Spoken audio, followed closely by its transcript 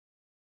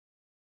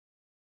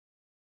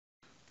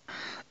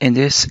In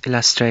this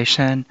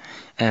illustration,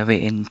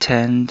 we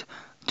intend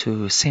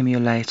to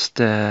simulate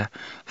the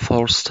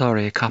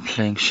four-story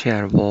coupling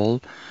shear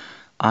wall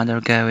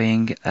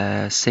undergoing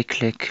a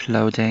cyclic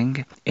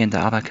loading in the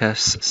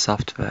Abaqus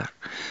software.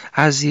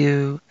 As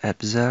you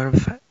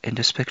observe in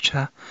this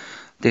picture,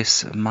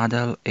 this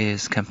model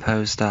is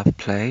composed of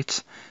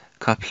plate,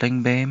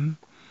 coupling beam,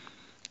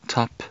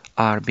 top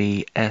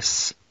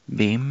RBS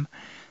beam,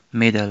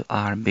 middle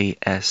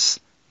RBS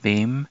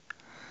beam,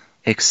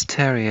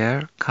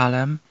 exterior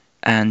column,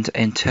 and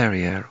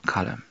interior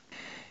column.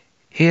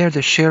 Here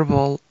the shear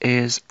wall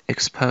is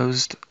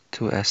exposed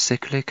to a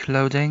cyclic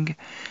loading,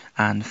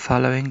 and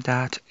following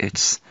that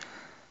its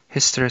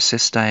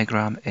hysteresis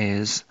diagram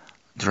is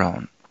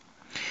drawn.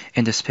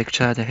 In this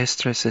picture, the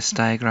hysteresis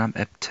diagram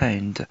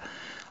obtained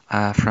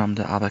from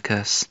the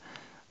Abaqus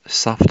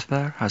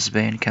software has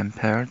been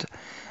compared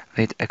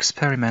with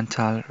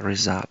experimental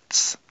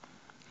results.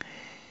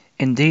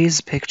 In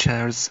these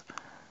pictures,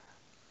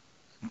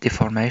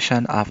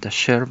 deformation of the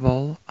shear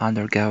wall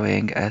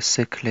undergoing a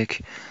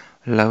cyclic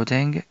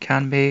loading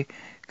can be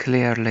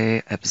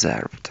clearly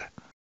observed.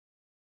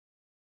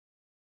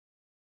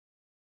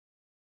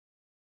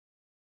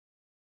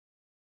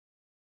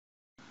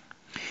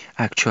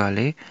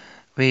 Actually,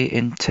 we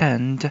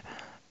intend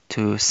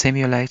to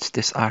simulate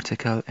this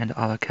article in the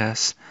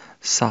Abaqus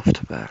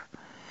software.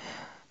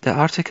 The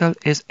article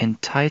is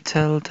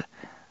entitled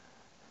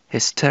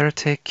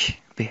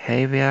Hysteretic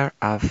Behavior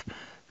of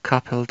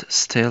Coupled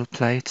Steel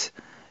Plate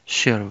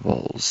Shear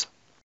Walls.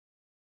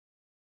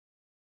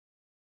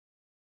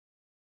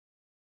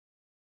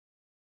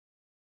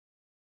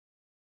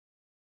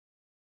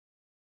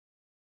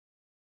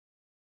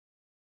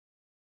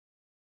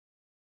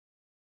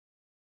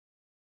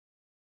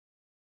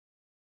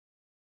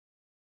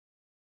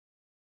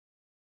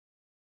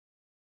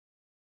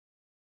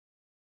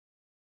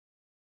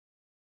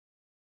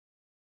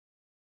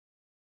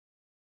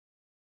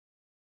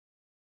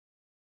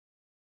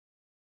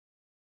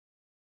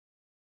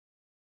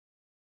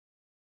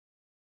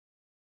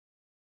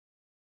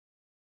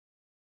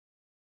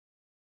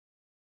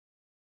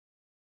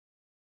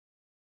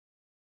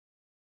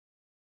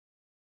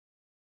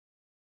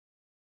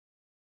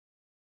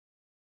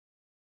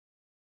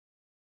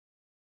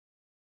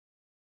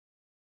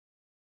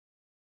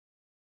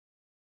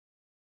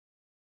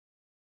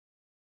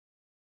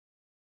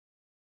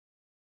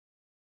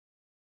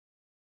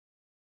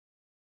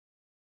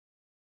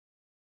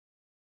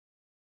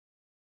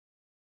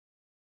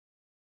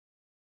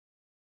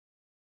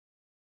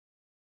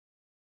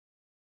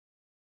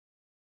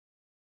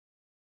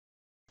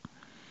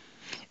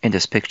 In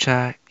this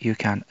picture, you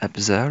can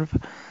observe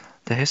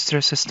the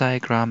hysteresis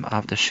diagram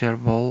of the shear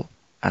wall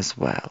as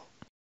well.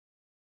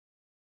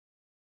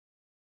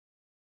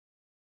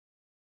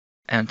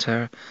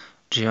 Enter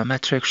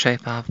geometric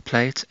shape of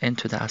plate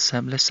into the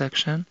assembly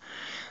section,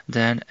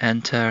 then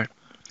enter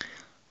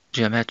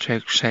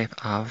geometric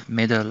shape of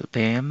middle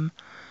beam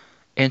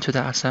into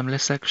the assembly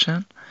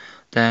section.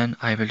 Then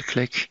I will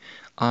click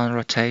on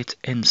rotate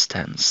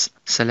instance.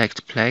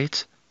 Select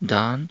plate,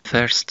 done.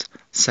 First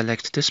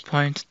select this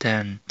point,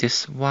 then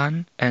this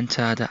one.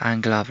 Enter the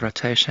angle of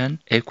rotation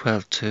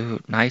equal to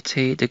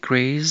 90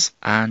 degrees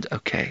and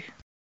OK.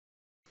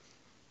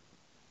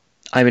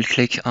 I will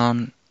click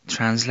on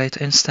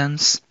translate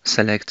instance.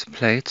 Select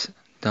plate,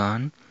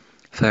 done.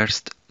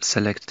 First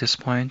select this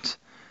point,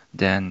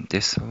 then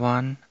this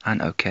one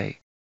and OK.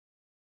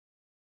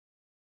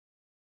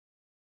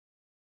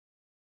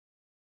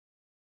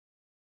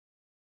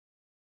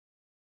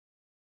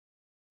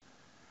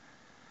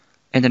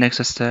 In the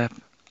next step,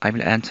 I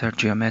will enter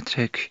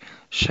geometric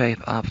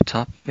shape of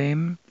top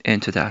beam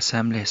into the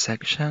assembly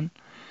section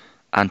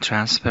and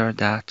transfer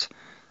that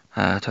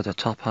to the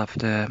top of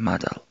the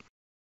model.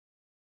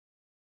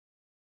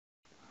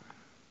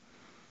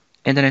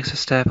 In the next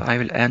step, I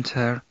will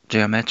enter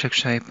geometric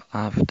shape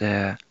of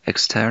the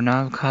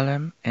external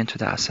column into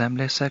the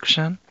assembly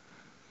section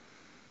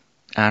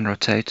and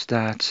rotate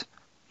that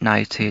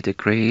 90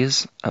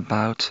 degrees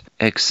about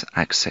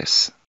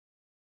x-axis.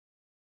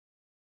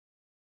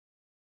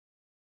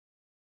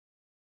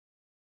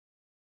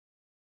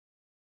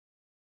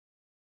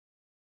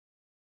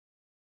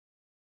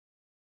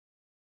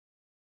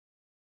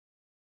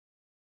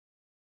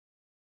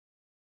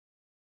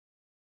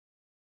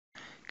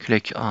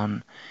 Click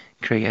on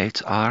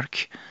Create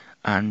Arc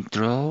and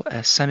draw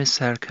a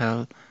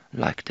semicircle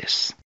like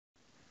this.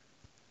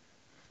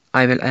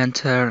 I will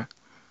enter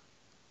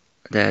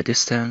the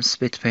distance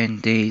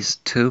between these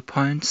 2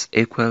 points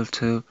equal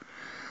to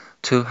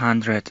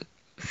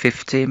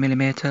 250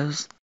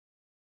 millimeters.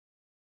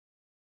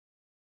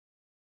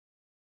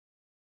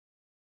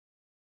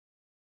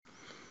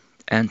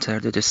 Enter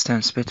the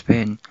distance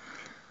between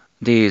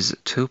these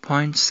 2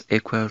 points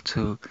equal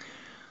to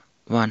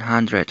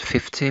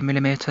 150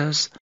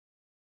 millimeters.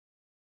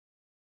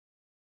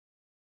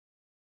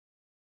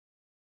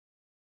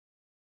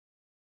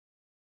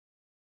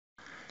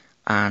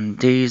 And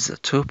these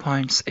 2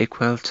 points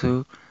equal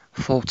to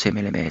 40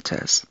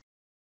 millimeters.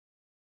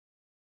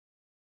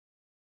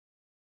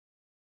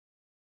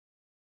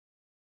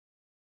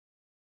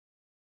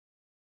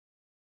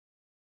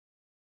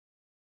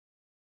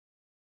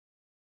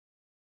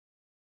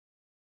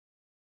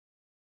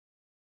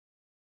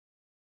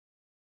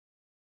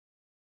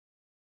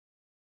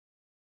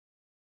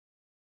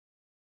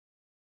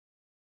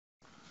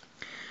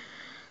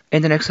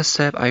 In the next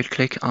step, I'll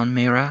click on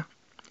mirror.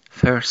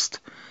 First,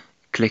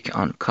 click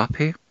on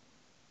copy,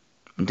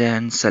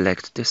 then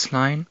select this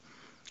line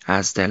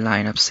as the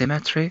line of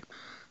symmetry,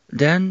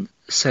 then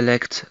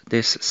select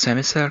this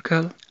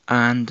semicircle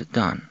and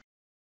done.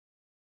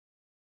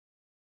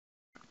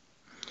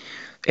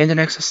 In the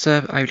next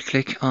step, I will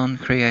click on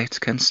create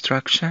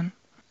construction,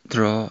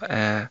 draw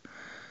a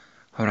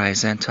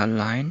horizontal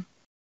line,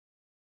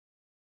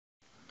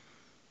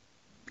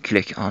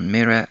 click on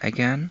mirror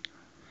again,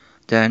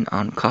 then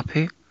on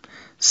copy,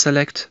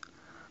 select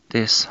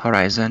this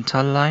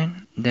horizontal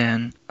line,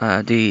 then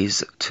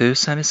these two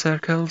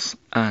semicircles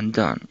and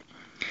done.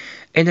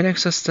 In the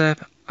next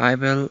step, I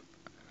will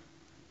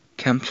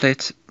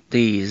complete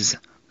these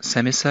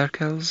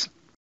semicircles.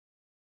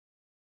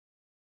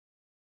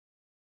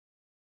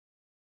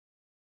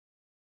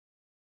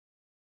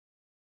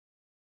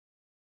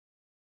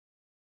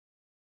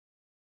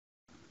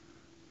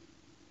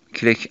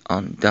 Click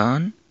on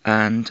done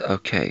and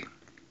OK.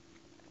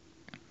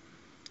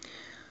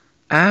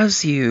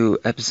 As you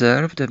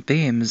observe, the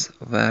beams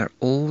were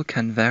all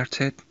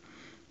converted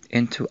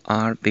into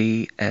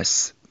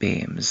RBS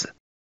beams.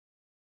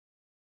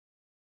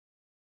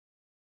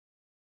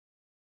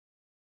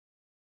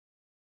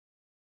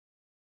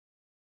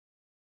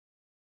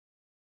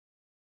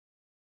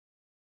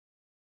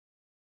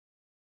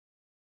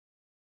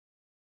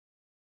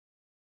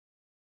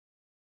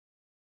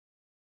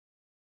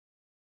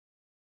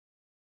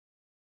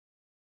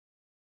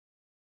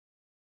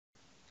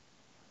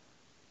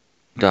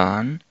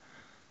 Done,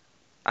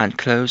 and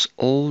close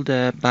all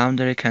the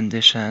boundary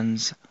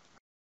conditions.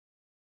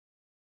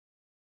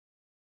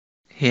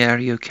 Here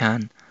you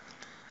can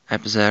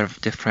observe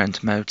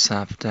different modes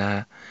of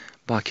the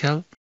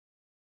buckle.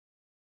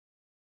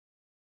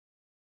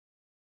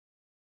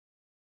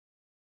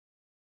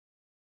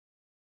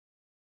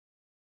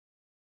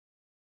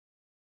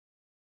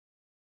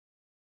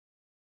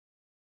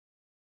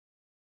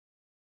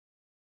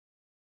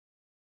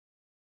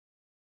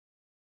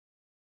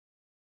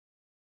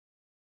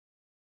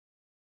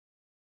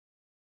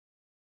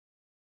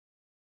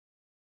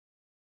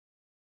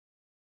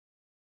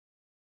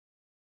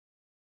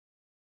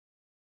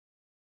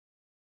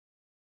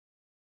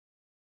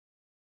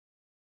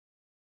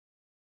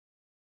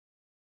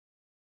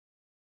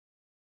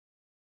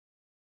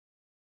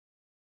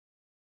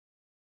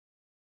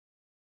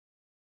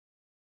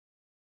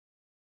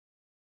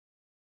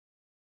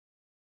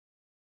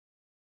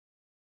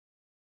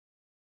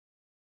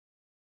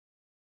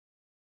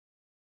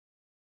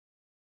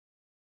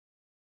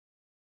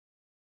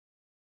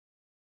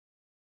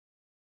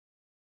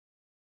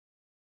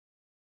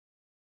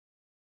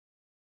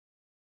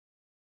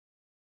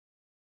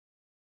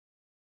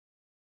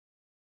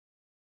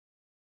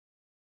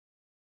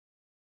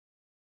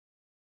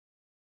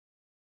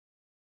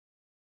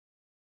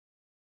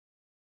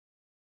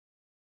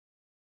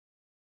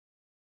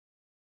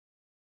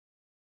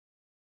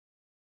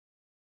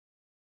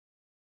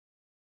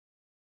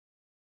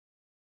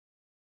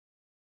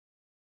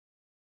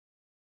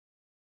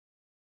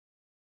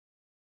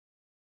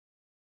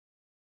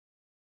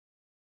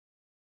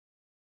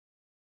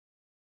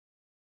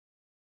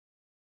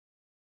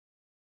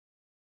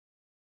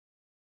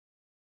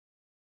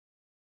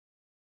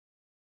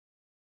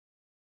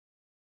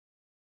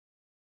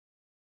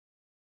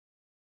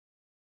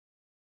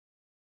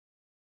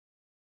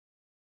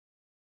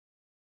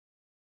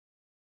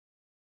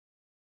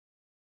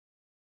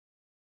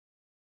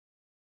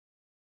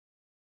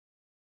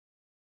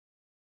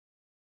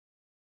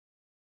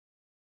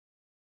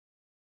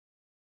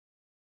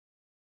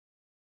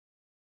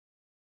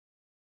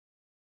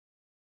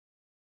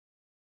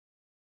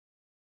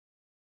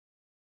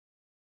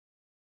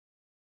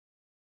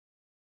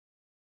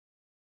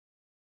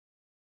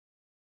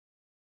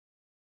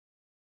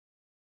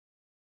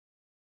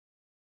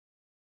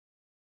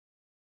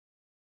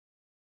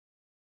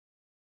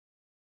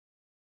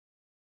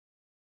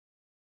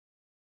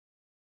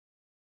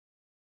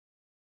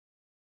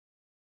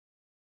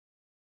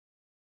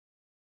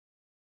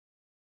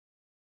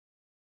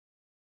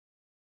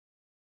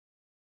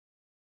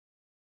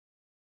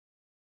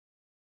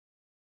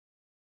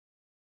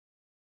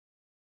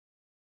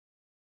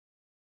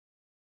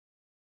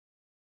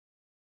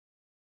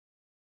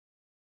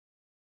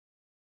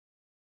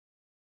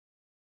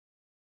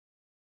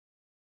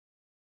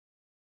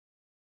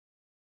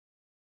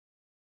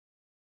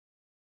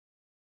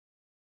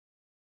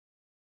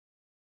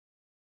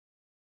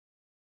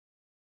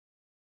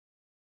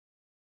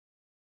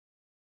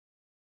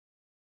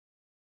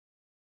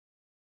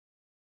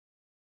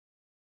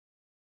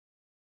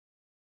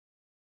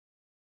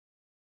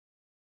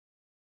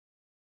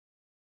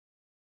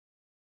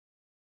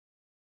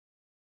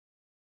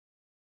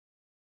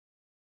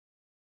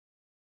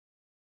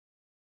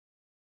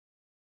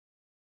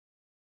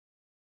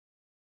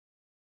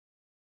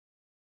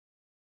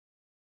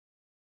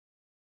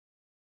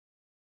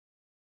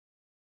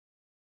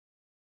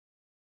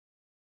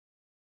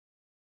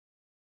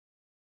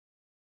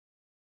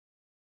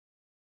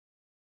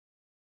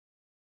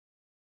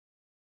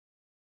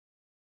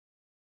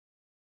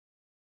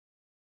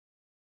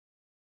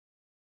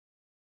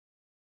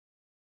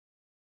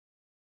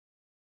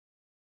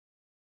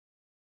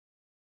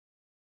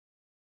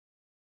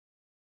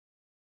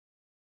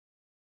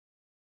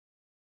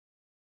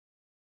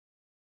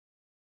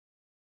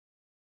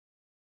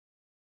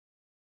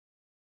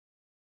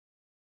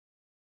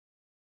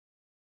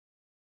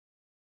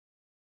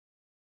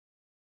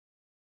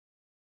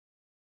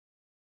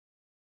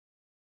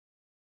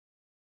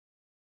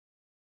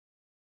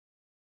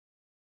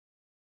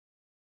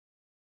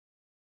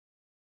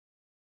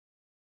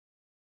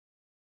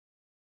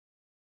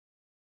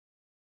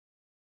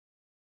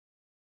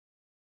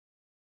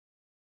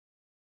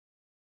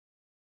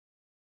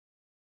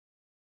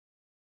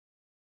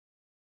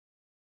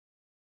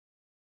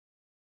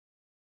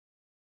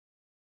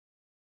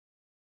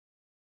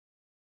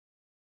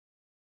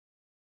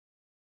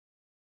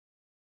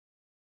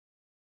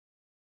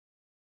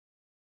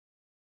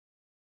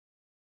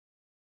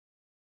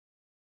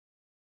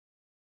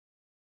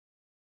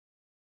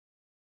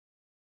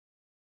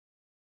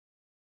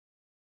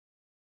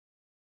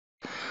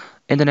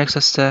 In the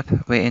next step,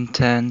 we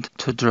intend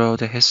to draw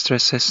the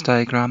hysteresis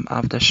diagram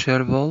of the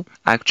shear wall.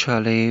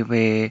 Actually,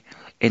 we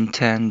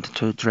intend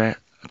to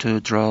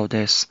draw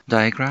this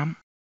diagram.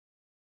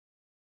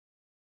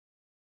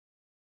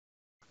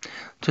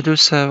 To do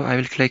so, I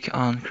will click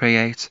on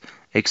Create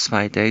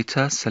XY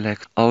Data,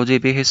 select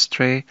ODB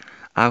History,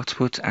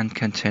 Output, and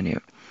Continue.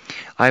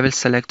 I will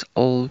select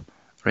all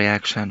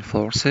reaction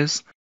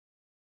forces.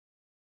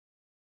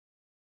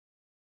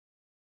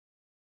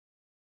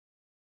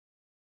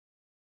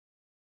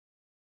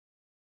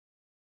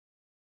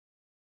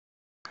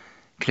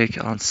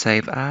 Click on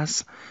Save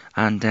As,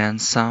 and then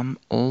sum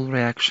all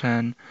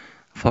reaction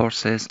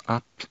forces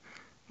up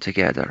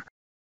together.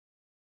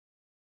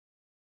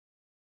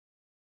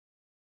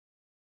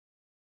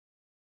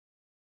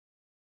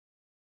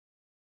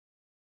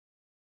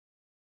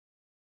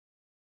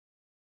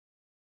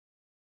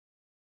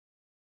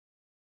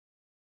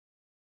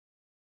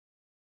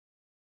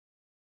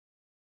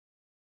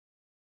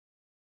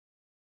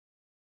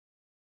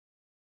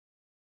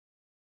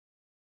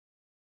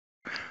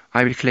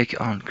 I will click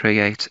on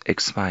Create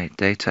XY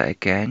Data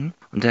again,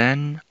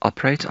 then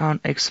Operate on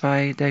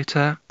XY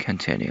Data,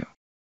 Continue.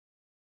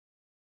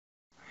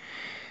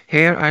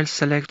 Here I'll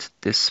select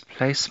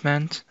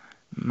Displacement,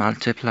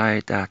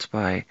 multiply that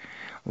by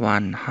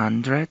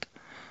 100,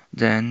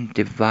 then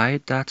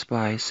divide that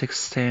by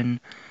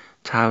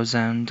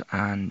 16,000,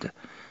 and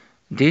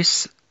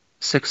this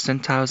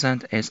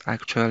 16,000 is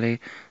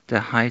actually the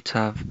height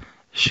of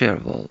shear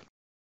wall.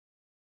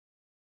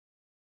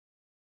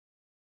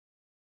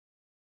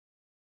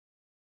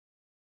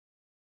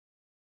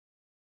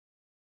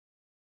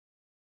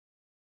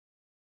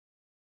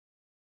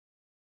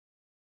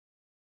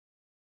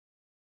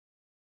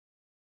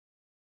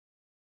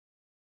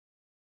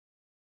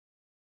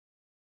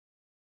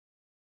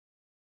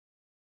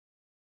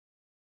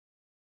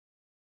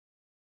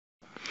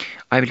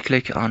 I will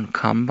click on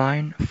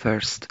Combine.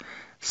 First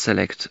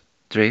select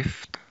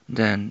Drift,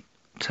 then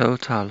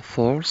Total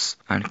Force,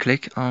 and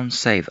click on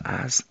Save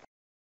As.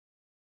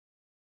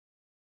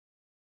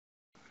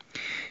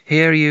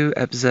 Here you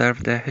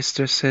observe the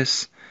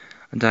hysteresis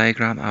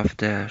diagram of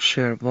the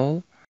shear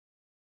wall.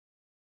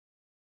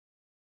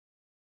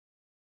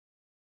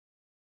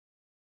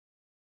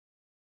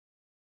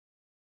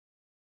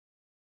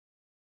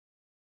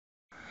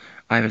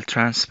 I will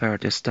transfer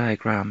this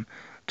diagram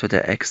to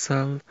the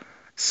Excel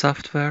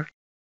software.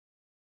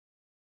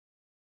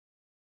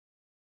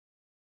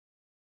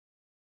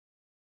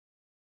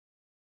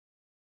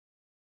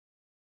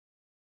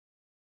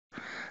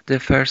 The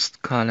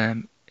first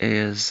column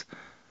is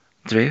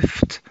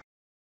drift.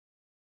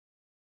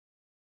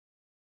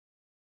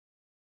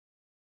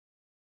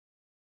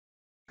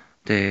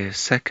 The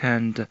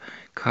second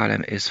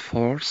column is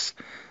force,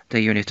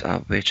 the unit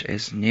of which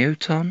is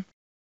Newton.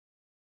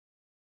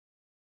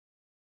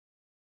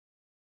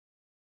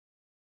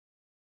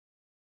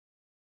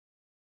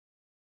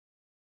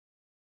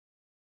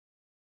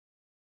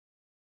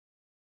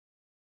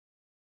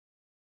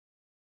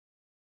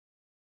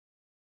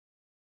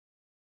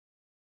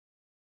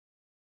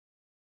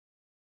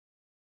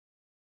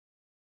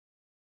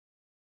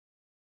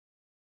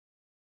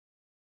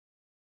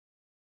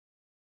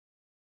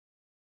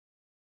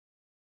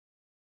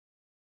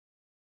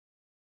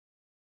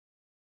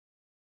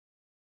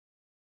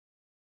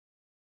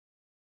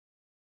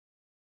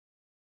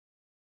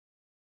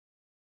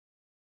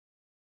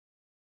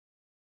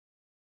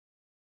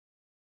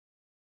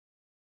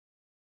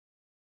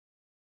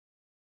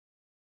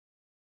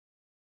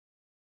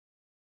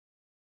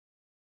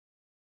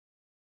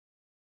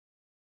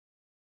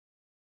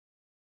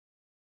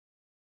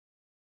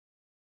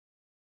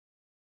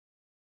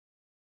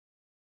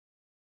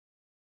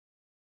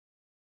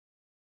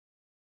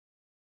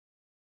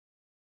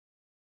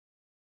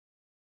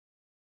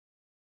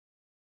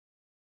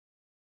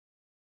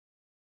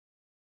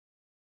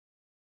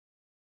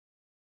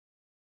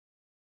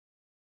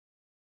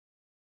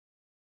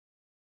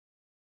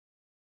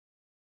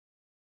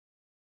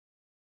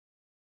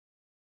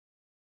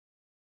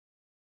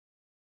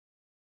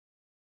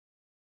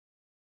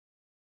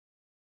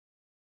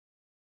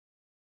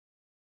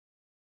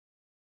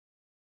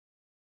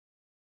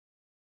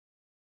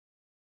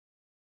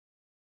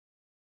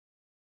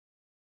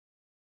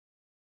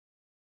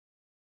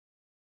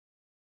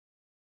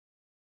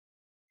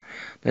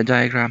 The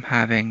diagram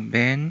having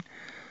been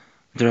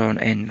drawn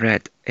in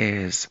red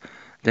is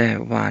the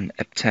one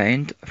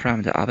obtained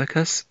from the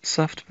Abaqus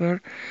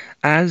software.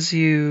 As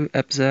you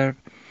observe,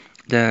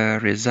 the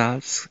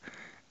results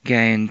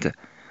gained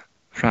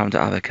from the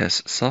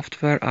Abaqus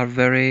software are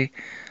very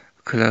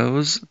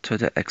close to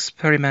the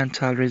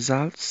experimental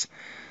results,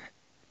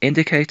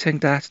 indicating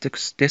that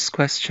this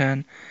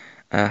question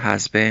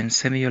has been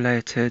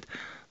simulated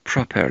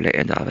properly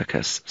in the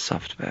Abaqus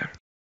software.